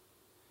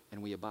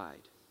 and we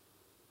abide.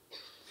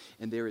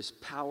 And there is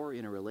power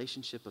in a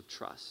relationship of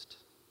trust,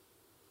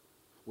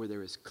 where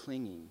there is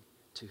clinging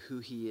to who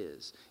He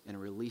is and a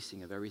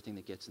releasing of everything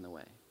that gets in the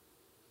way.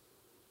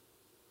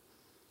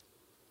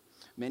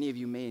 Many of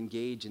you may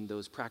engage in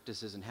those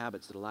practices and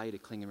habits that allow you to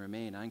cling and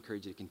remain. I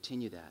encourage you to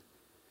continue that.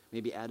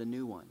 Maybe add a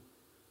new one.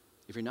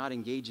 If you're not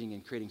engaging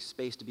in creating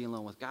space to be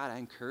alone with God, I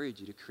encourage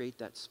you to create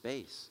that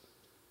space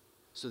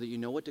so that you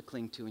know what to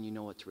cling to and you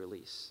know what to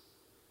release.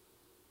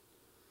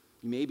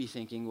 You may be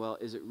thinking, well,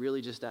 is it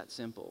really just that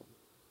simple?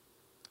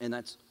 And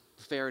that's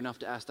fair enough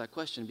to ask that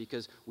question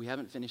because we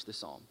haven't finished the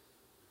psalm.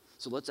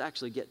 So let's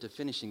actually get to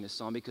finishing this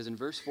psalm, because in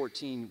verse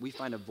 14, we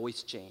find a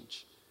voice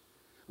change.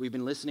 We've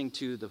been listening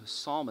to the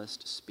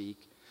psalmist speak,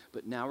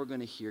 but now we're going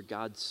to hear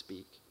God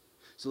speak.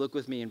 So look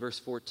with me in verse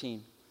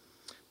 14.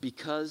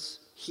 Because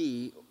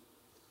he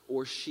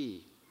or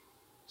she,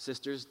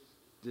 sisters,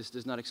 this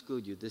does not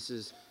exclude you. This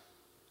is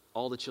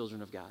all the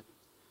children of God.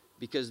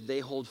 Because they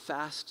hold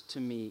fast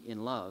to me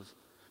in love,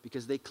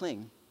 because they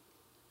cling,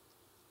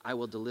 I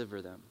will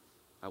deliver them.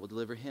 I will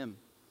deliver him.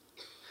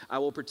 I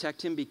will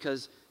protect him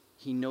because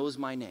he knows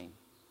my name.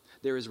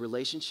 There is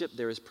relationship,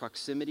 there is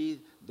proximity,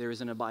 there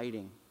is an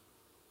abiding.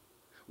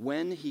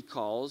 When he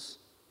calls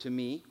to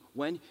me,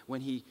 when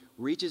he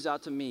reaches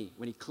out to me,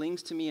 when he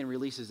clings to me and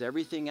releases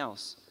everything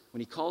else, when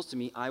he calls to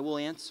me, I will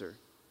answer.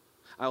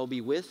 I will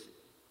be with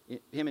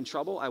him in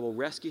trouble. I will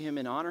rescue him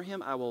and honor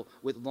him.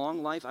 With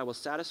long life, I will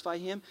satisfy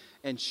him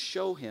and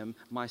show him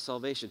my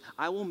salvation.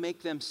 I will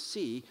make them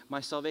see my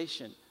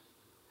salvation.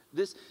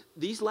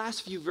 These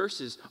last few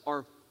verses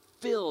are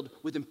filled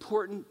with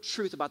important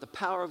truth about the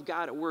power of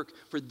God at work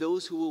for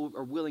those who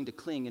are willing to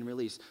cling and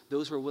release,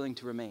 those who are willing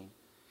to remain.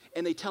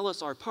 And they tell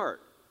us our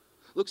part.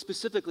 Look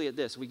specifically at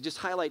this. We just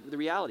highlight the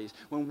realities.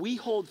 When we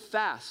hold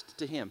fast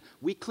to him,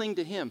 we cling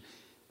to him,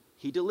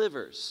 he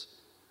delivers.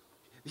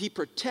 He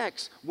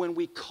protects when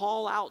we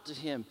call out to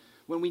him,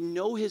 when we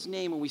know his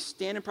name, when we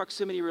stand in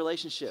proximity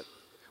relationship.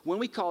 When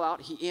we call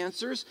out, he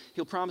answers.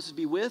 He'll promise to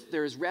be with.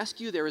 There is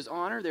rescue, there is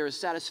honor, there is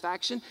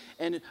satisfaction,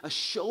 and a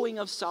showing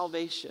of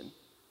salvation,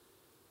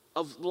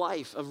 of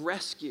life, of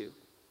rescue.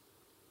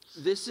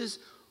 This is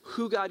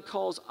who God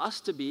calls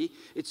us to be.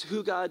 It's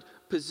who God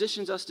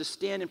positions us to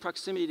stand in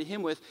proximity to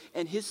him with,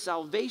 and his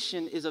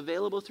salvation is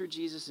available through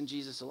Jesus and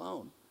Jesus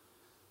alone.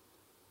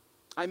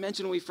 I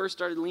mentioned when we first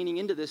started leaning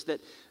into this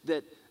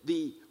that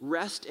the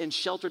rest and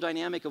shelter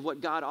dynamic of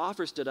what God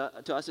offers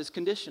to us is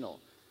conditional.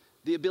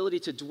 The ability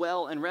to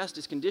dwell and rest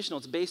is conditional.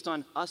 It's based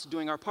on us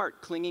doing our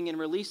part, clinging and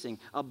releasing,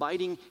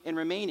 abiding and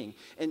remaining.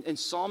 And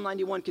Psalm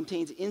 91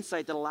 contains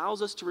insight that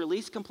allows us to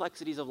release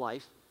complexities of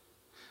life,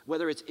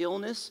 whether it's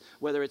illness,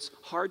 whether it's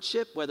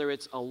hardship, whether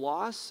it's a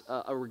loss,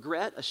 a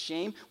regret, a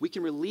shame. We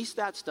can release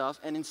that stuff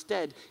and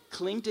instead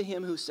cling to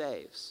him who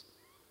saves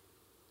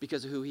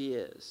because of who he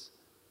is.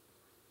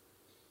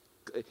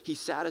 He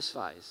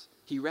satisfies,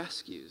 he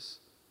rescues,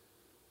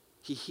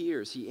 he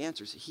hears, he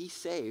answers, he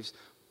saves,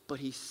 but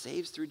he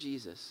saves through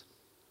Jesus.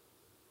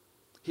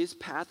 His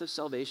path of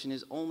salvation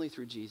is only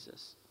through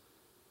Jesus.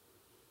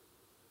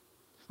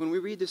 When we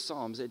read the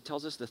Psalms, it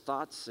tells us the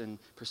thoughts and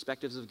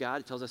perspectives of God.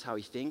 It tells us how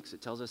he thinks.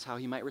 It tells us how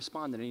he might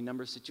respond in any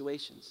number of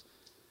situations.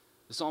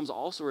 The Psalms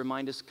also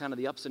remind us kind of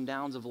the ups and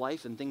downs of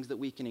life and things that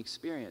we can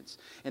experience.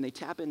 And they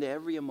tap into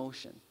every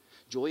emotion: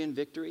 joy in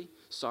victory,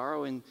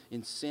 sorrow in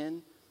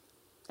sin,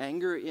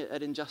 anger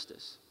at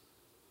injustice.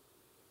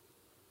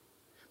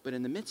 But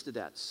in the midst of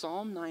that,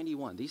 Psalm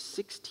 91, these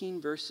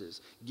 16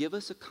 verses, give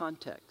us a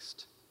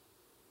context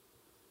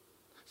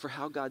for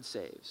how God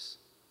saves.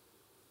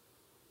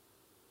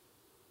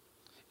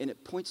 And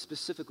it points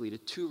specifically to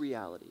two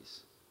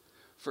realities.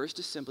 First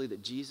is simply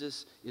that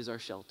Jesus is our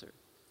shelter.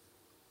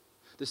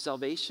 The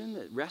salvation,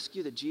 the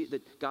rescue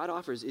that God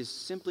offers is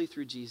simply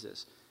through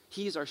Jesus.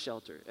 He is our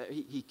shelter.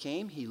 He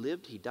came, he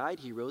lived, he died,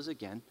 he rose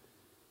again.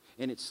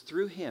 And it's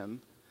through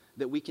him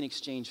that we can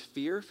exchange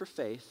fear for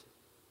faith,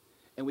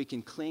 and we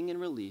can cling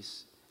and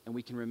release, and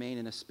we can remain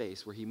in a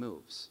space where he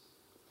moves,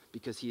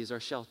 because he is our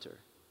shelter.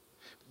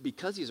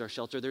 Because he's our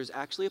shelter, there's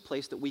actually a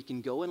place that we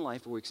can go in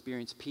life where we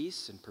experience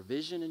peace and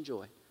provision and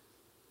joy.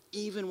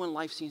 Even when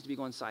life seems to be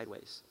going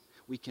sideways,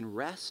 we can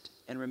rest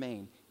and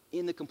remain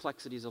in the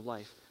complexities of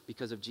life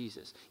because of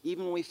Jesus.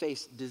 Even when we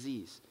face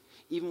disease,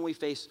 even when we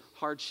face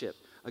hardship,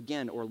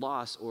 again, or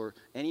loss, or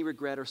any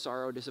regret or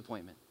sorrow or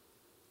disappointment,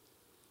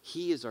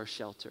 he is our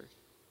shelter.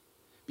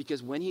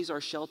 Because when he's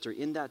our shelter,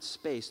 in that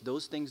space,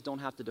 those things don't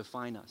have to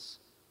define us.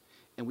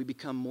 And we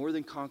become more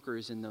than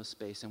conquerors in those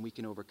spaces, and we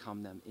can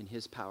overcome them in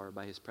his power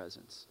by his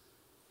presence.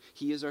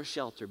 He is our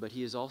shelter, but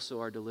he is also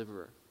our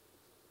deliverer.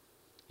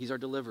 He's our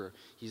deliverer.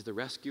 He's the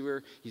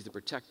rescuer. He's the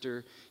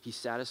protector. He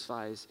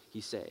satisfies.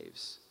 He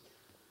saves.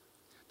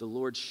 The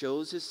Lord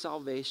shows his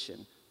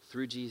salvation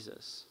through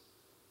Jesus.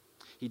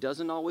 He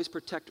doesn't always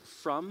protect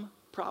from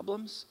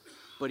problems,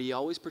 but he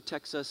always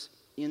protects us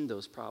in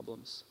those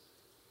problems.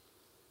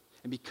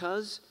 And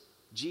because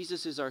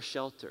Jesus is our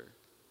shelter,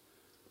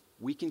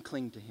 we can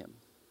cling to him.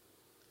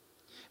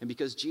 And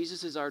because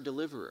Jesus is our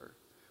deliverer,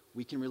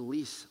 we can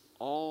release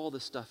all the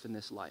stuff in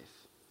this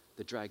life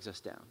that drags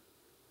us down.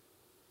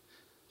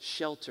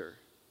 Shelter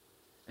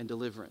and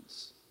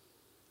deliverance.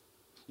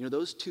 You know,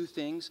 those two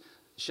things,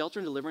 shelter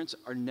and deliverance,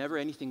 are never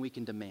anything we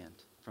can demand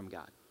from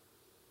God.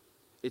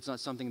 It's not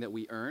something that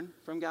we earn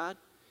from God.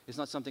 It's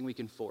not something we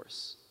can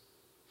force.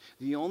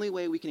 The only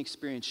way we can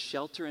experience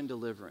shelter and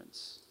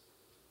deliverance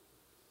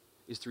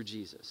is through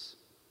Jesus.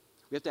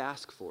 We have to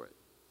ask for it.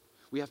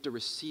 We have to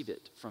receive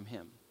it from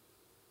him.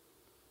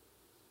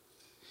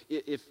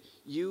 If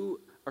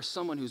you are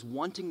someone who's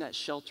wanting that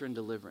shelter and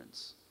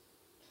deliverance,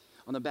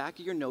 On the back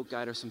of your note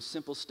guide are some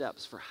simple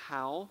steps for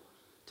how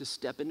to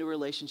step into a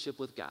relationship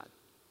with God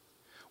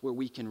where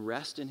we can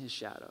rest in his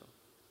shadow,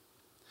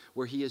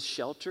 where he is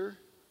shelter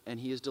and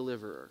he is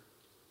deliverer.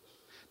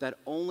 That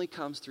only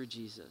comes through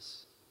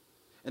Jesus.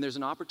 And there's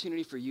an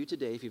opportunity for you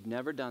today, if you've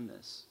never done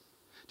this,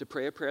 to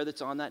pray a prayer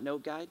that's on that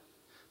note guide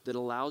that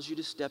allows you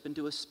to step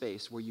into a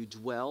space where you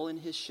dwell in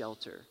his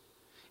shelter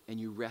and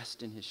you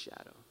rest in his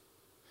shadow,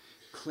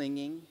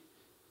 clinging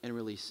and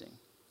releasing.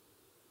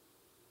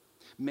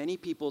 Many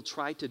people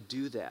try to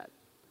do that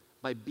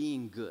by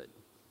being good,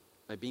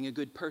 by being a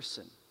good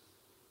person,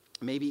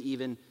 maybe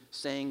even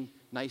saying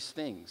nice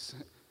things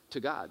to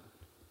God,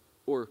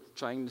 or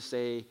trying to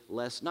say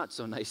less not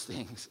so nice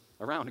things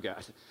around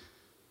God.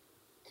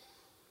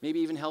 Maybe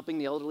even helping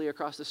the elderly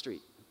across the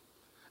street.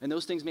 And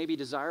those things may be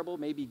desirable,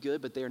 may be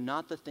good, but they are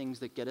not the things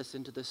that get us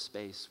into this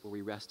space where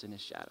we rest in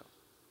his shadow.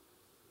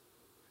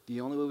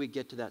 The only way we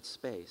get to that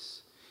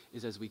space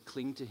is as we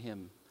cling to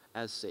him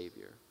as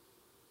Savior.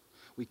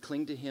 We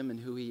cling to him and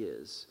who he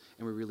is,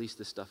 and we release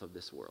the stuff of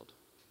this world.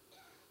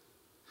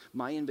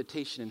 My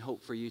invitation and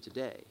hope for you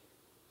today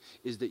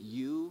is that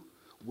you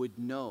would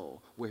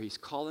know where he's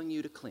calling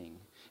you to cling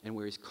and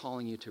where he's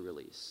calling you to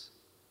release.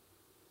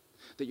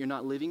 That you're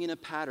not living in a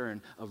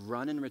pattern of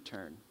run and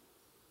return,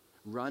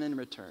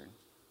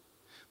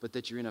 but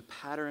that you're in a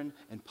pattern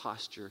and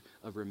posture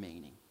of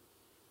remaining.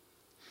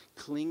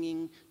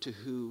 Clinging to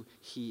who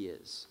he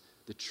is,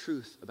 the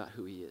truth about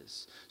who he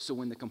is. So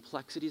when the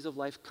complexities of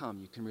life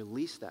come, you can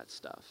release that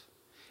stuff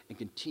and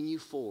continue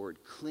forward,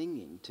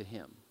 clinging to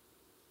him,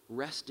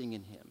 resting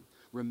in him,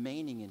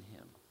 remaining in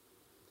him.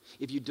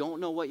 If you don't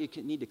know what you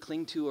need to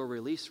cling to or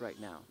release right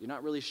now, you're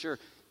not really sure,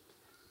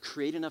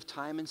 create enough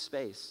time and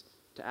space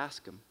to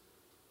ask him.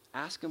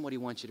 Ask him what he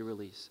wants you to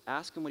release.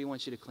 Ask him what he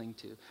wants you to cling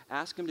to.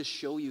 Ask him to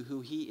show you who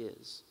he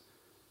is.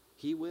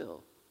 He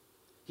will.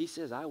 He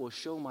says, I will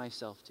show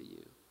myself to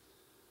you.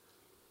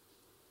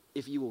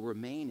 If you will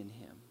remain in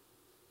him,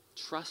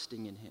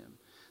 trusting in him.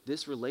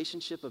 This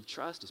relationship of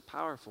trust is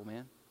powerful,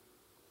 man.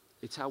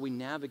 It's how we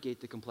navigate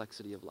the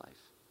complexity of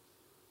life.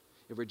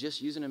 If we're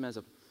just using him as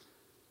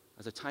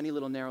a tiny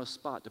little narrow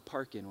spot to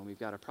park in when we've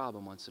got a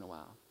problem once in a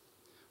while,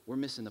 we're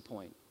missing the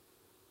point.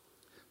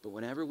 But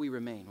whenever we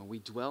remain, when we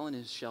dwell in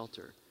his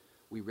shelter,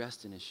 we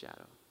rest in his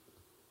shadow.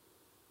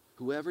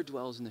 Whoever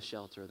dwells in the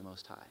shelter of the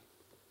Most High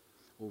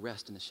will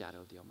rest in the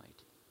shadow of the Almighty.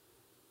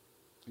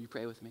 Will you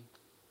pray with me?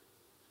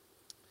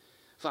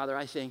 Father,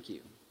 I thank you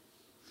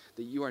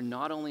that you are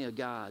not only a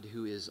God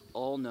who is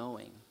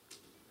all-knowing,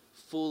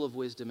 full of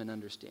wisdom and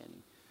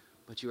understanding,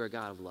 but you are a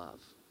God of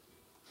love,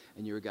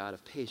 and you're a God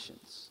of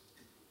patience.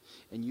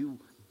 And you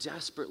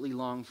desperately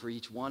long for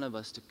each one of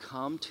us to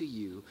come to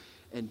you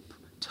and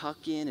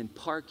tuck in and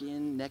park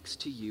in next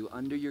to you,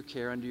 under your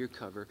care, under your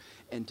cover,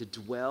 and to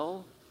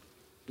dwell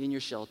in your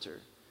shelter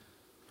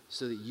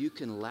so that you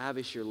can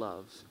lavish your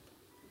love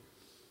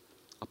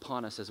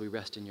upon us as we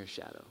rest in your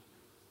shadow.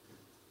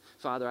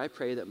 Father, I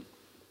pray that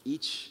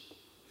each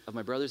of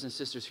my brothers and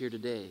sisters here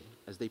today,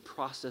 as they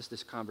process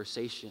this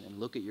conversation and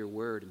look at your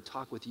word and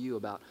talk with you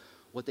about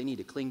what they need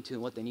to cling to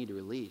and what they need to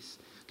release,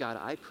 God,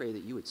 I pray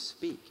that you would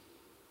speak.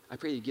 I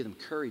pray that you give them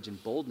courage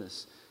and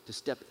boldness to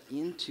step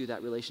into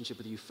that relationship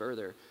with you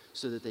further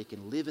so that they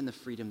can live in the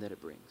freedom that it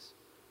brings.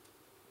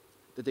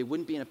 That they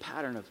wouldn't be in a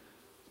pattern of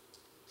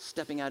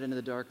stepping out into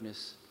the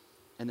darkness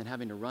and then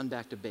having to run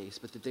back to base,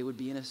 but that they would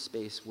be in a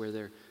space where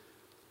they're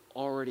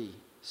already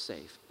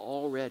safe,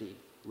 already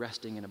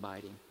resting and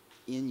abiding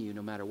in you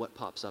no matter what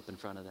pops up in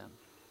front of them.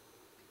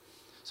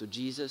 So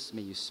Jesus,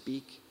 may you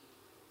speak,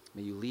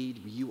 may you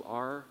lead. You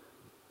are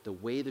the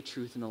way, the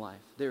truth, and the life.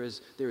 There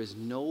is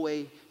no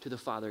way to the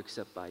Father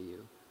except by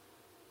you.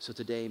 So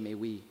today, may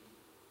we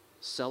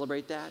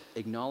celebrate that,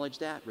 acknowledge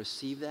that,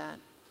 receive that,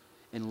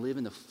 and live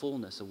in the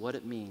fullness of what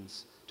it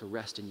means to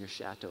rest in your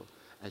shadow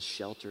as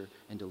shelter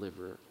and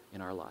deliverer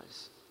in our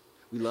lives.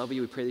 We love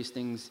you. We pray these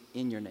things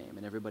in your name.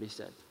 And everybody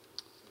said,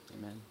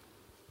 amen.